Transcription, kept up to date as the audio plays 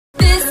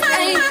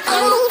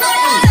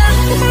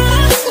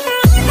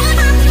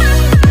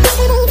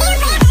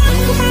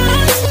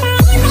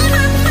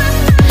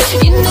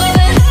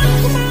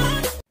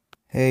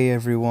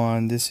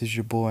everyone, this is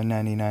your boy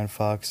 99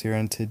 Fox here,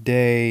 and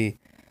today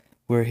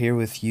we're here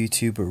with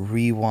YouTube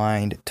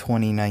Rewind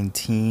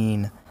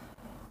 2019.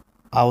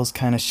 I was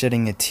kind of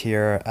shedding a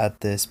tear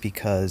at this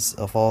because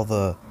of all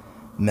the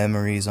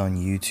memories on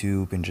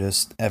YouTube and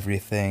just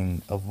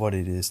everything of what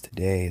it is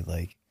today.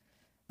 Like,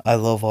 I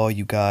love all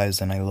you guys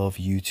and I love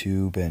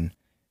YouTube, and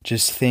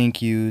just thank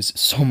yous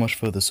so much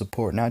for the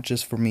support, not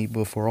just for me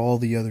but for all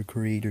the other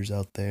creators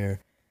out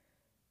there.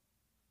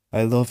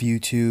 I love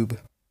YouTube.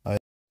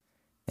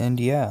 And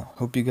yeah,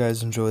 hope you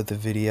guys enjoyed the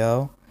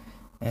video,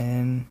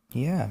 and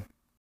yeah.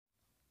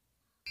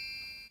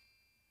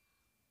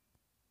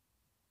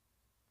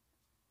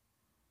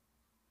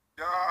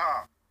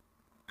 Yeah,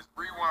 it's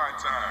rewind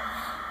time.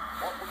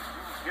 What we do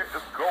here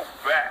is go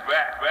back.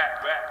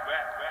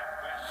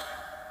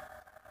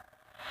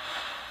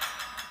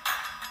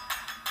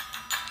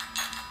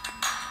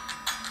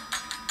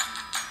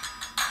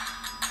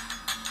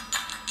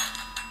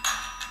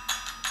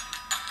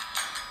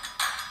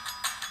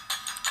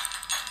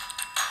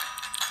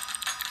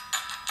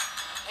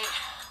 Hey,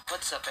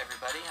 what's up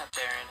everybody out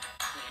there in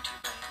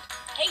YouTube land?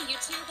 Hey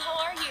YouTube, how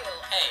are you?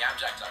 Hey, I'm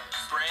Jack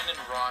Douglas. Brandon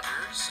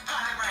Rogers.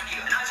 Hi, I'm Randy,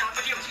 and I'm John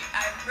Fidelity.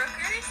 I'm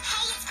Brookers.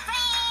 Hey, it's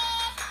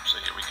Fred!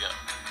 So here we go.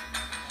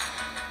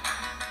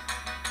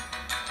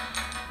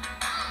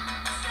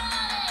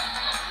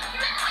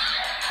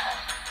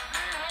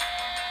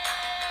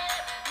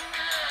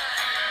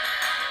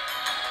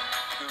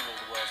 Google,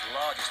 the world's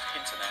largest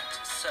internet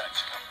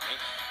search company,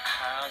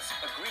 has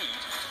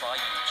agreed to buy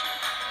YouTube.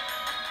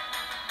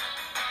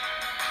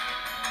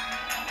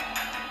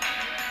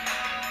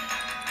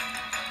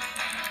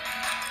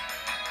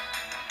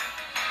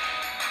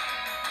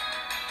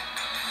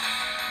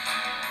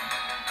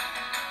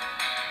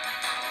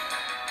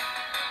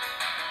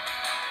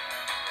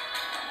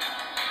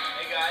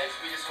 Hey guys,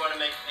 we just want to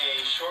make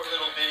a short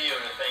little video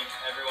to thank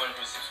everyone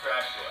who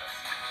subscribed to us.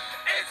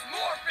 It's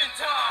morphin'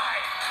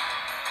 time!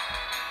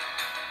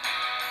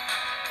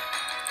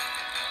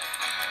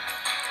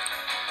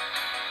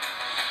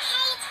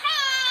 Hey, it's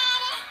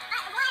Fred!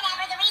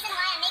 Whatever, the reason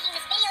why I'm making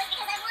this video is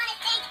because I want to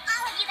thank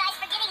all of you guys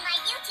for getting my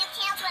YouTube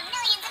channel to 1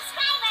 million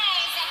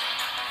subscribers!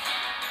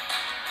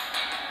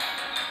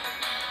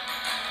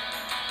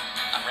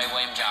 I'm Ray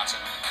William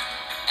Johnson,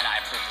 and I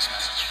approve this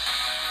message.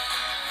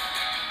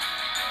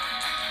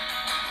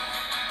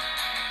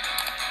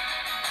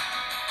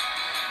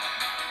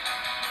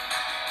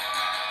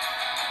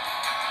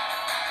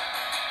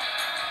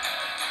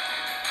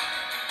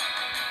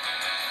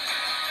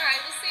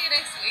 Alright, we'll see you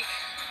next week.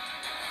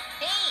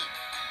 Hey!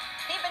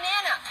 Hey,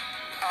 Banana!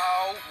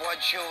 Oh,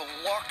 would you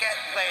look at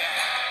that?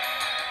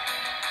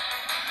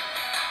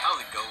 How's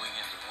it going,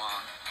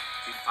 everyone?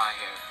 PewDiePie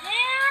here.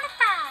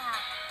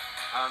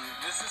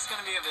 This is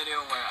gonna be a video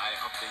where I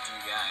update you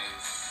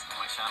guys on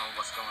my channel,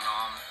 what's going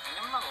on, and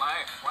in my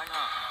life. Why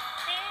not?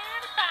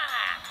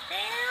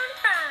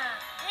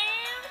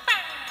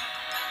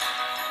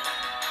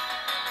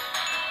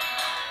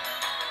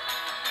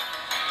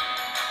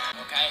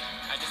 Okay?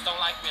 I just don't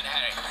like being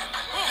headache.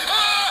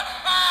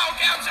 Oh,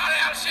 okay, I'm sorry,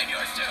 I'll sing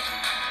yours too.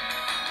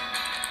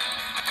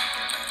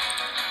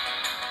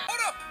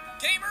 Hold up,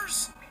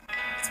 gamers!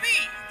 It's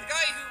me, the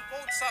guy who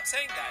won't stop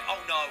saying that. Oh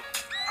no.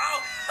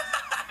 Oh!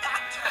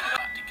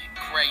 About to get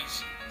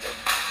crazy.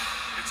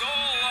 It's all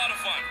a lot of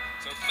fun,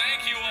 so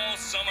thank you all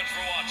so much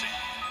for watching.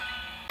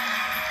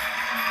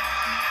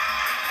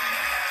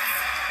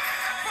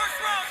 First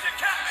round,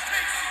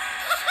 Decapitation!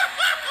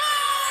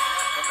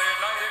 From the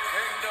United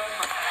Kingdom